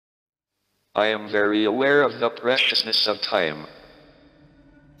I am very aware of the preciousness of time.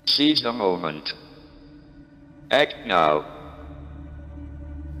 Seize the moment. Act now.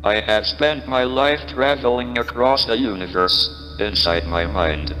 I have spent my life traveling across the universe, inside my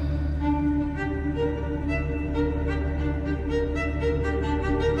mind.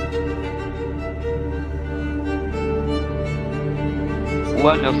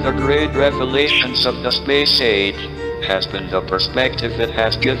 One of the great revelations of the space age has been the perspective it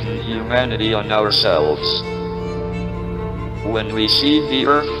has given humanity on ourselves. When we see the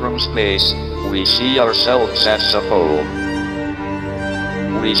Earth from space, we see ourselves as a whole.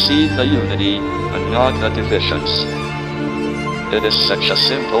 We see the unity, and not the divisions. It is such a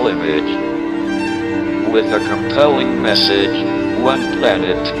simple image, with a compelling message: one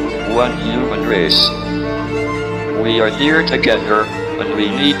planet, one human race. We are here together, and we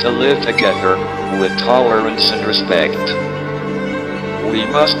need to live together, with tolerance and respect. We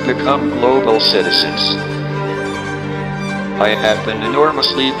must become global citizens. I have been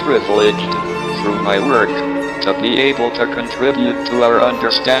enormously privileged, through my work, to be able to contribute to our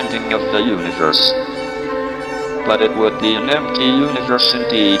understanding of the universe. But it would be an empty universe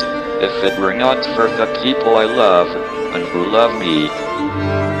indeed, if it were not for the people I love, and who love me.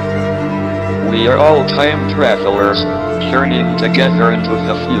 We are all time travelers, journeying together into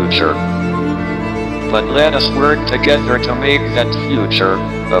the future. But let us work together to make that future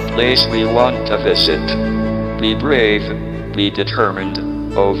a place we want to visit. Be brave, be determined,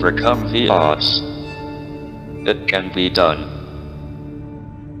 overcome the odds. It can be done.